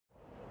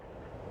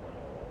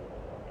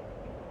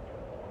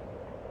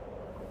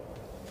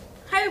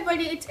Hey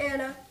everybody, it's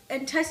Anna,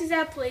 and Tessie's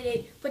at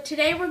Playdate, but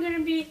today we're going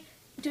to be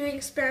doing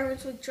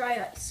experiments with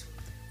dry ice.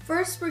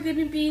 First, we're going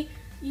to be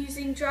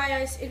using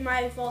dry ice in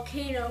my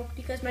volcano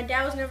because my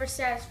dad was never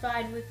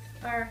satisfied with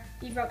our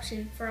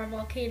eruption for our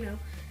volcano.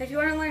 If you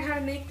want to learn how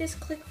to make this,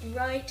 click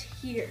right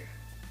here.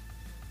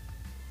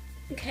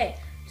 Okay,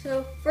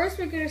 so first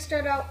we're going to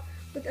start out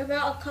with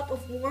about a cup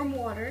of warm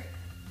water,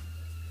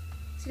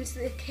 since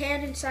the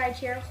can inside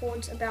here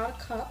holds about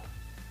a cup.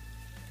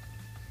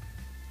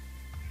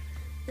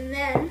 And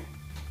then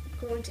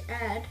I'm going to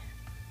add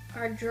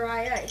our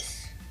dry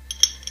ice.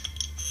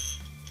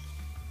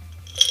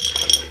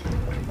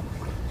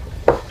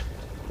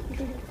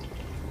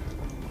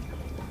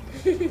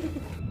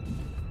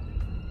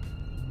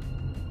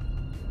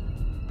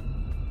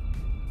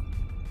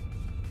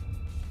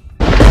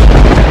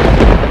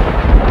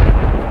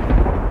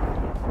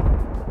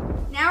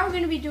 Now we're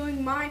going to be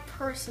doing my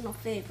personal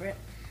favorite.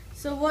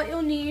 So what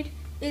you'll need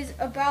is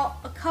about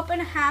a cup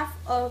and a half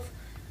of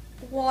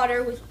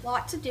water with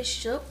lots of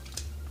dish soap,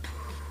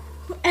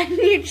 and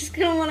you're just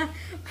going to want to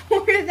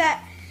pour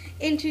that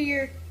into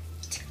your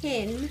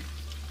tin.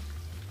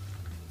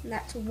 And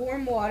that's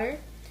warm water.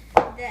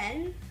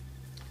 Then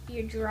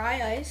your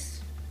dry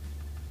ice.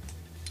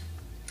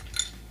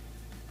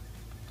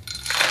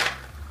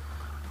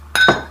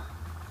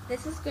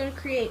 This is going to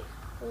create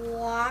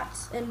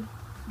lots and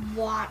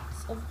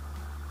lots of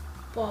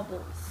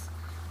bubbles.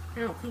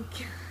 I don't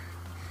think.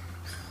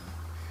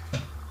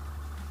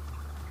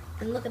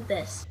 And look at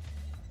this.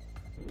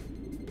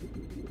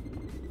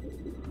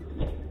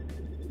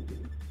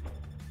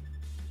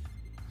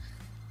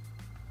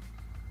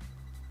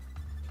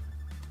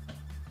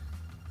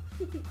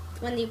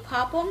 When you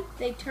pop them,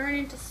 they turn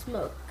into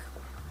smoke.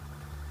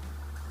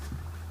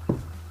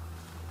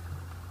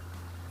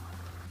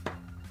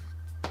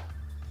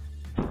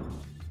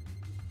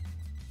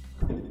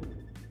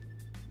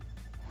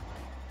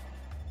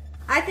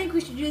 I think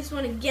we should do this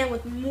one again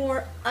with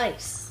more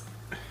ice.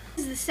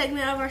 This is the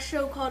segment of our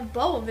show called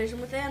Bubble Vision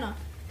with Anna.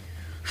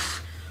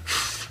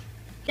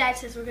 Dad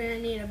says we're going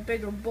to need a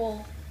bigger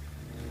bowl.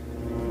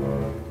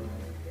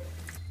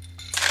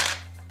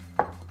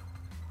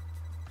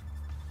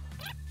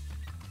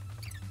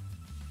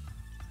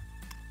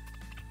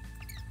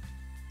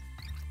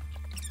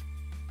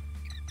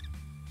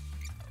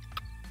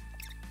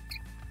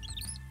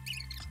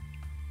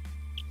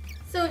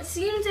 So it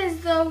seems as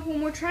though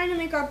when we're trying to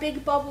make our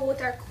big bubble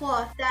with our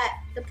cloth,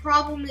 that the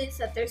problem is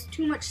that there's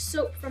too much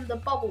soap from the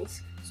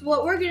bubbles. So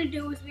what we're going to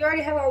do is we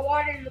already have our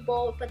water in the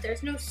bowl, but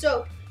there's no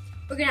soap.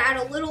 We're going to add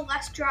a little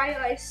less dry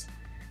ice,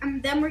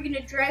 and then we're going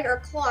to drag our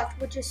cloth,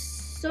 which is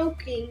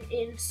soaking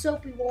in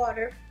soapy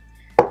water,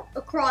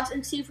 across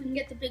and see if we can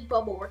get the big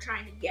bubble we're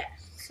trying to get.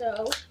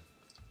 So,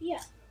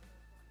 yeah.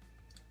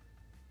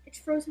 It's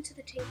frozen to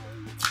the table.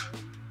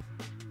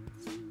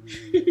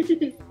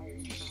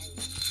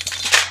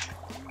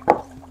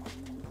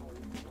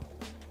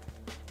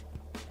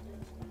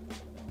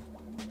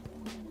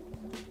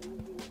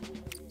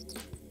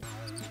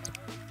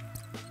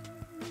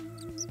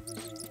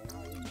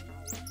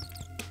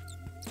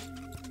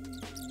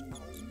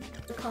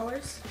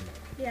 Colors?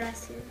 Yeah, I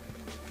see.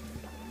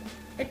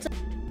 It's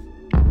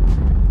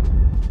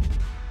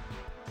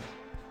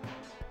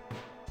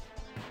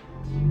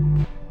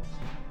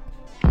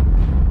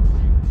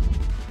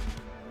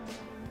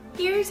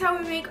Here's how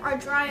we make our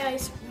dry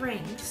ice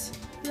rings.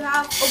 You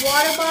have a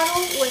water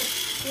bottle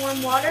with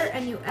warm water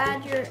and you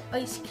add your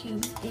ice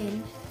cubes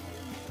in.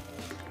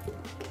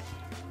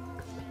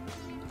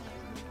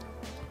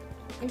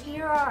 And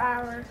here are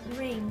our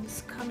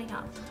rings coming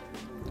up.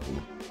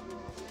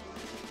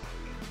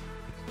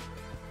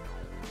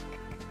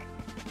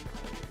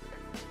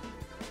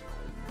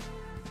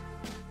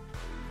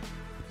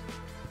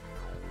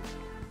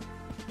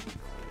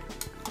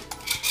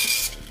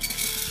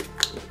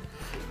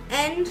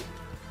 And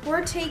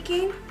we're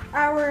taking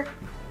our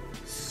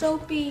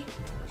soapy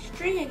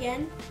string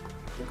again.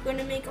 We're going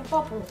to make a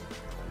bubble.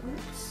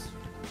 Oops.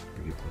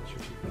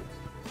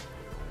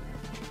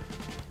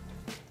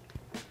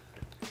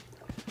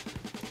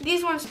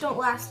 These ones don't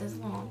last as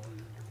long.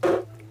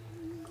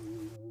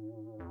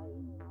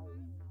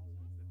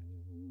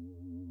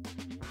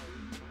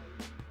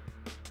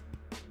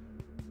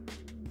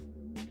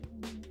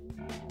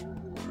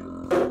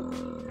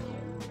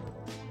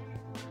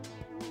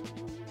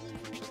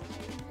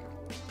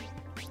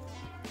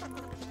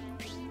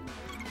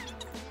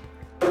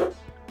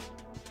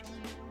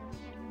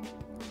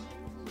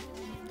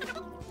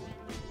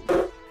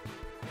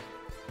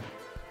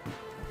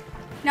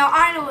 Now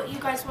I know what you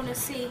guys want to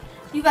see.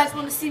 You guys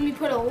want to see me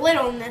put a lid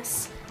on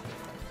this.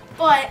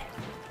 But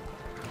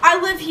I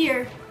live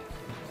here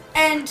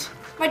and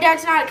my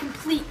dad's not a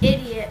complete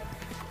idiot.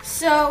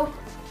 So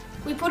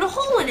we put a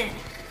hole in it.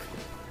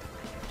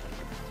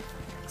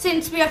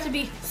 Since we have to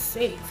be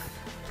safe.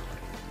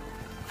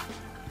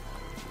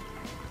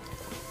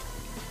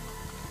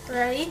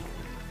 Ready?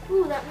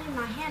 Ooh, that made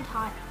my hand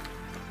hot.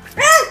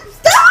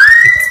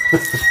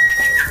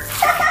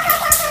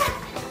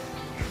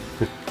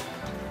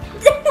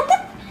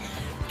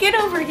 Get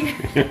over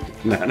here.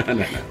 No.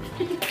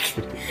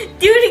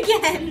 Do it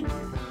again.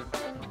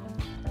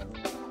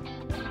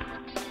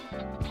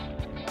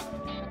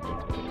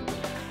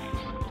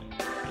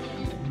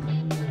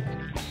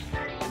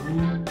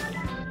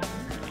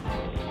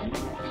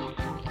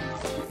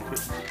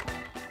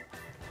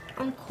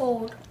 I'm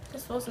cold.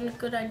 This wasn't a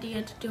good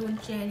idea to do in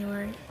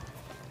January.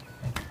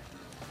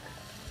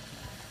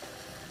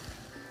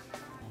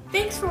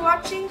 Thanks for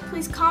watching.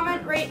 Please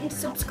comment, rate, and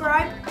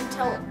subscribe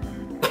until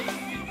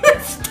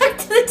it's stuck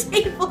to the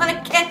table and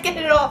I can't get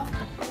it off.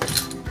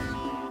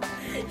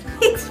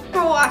 Thanks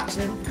for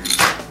watching.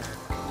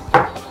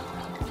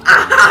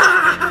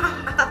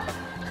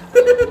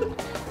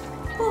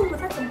 Oh,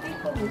 that's a big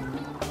hole.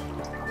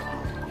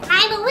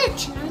 I'm a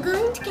witch and I'm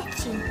going to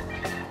get you.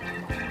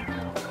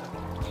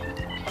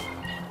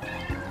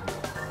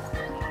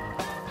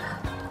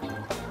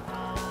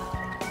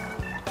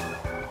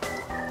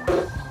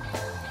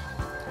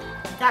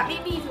 That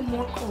made me even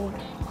more cold.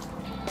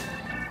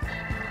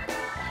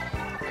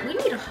 We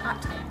need a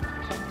hot tub.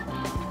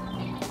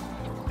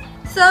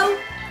 So,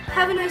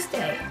 have a nice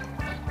day.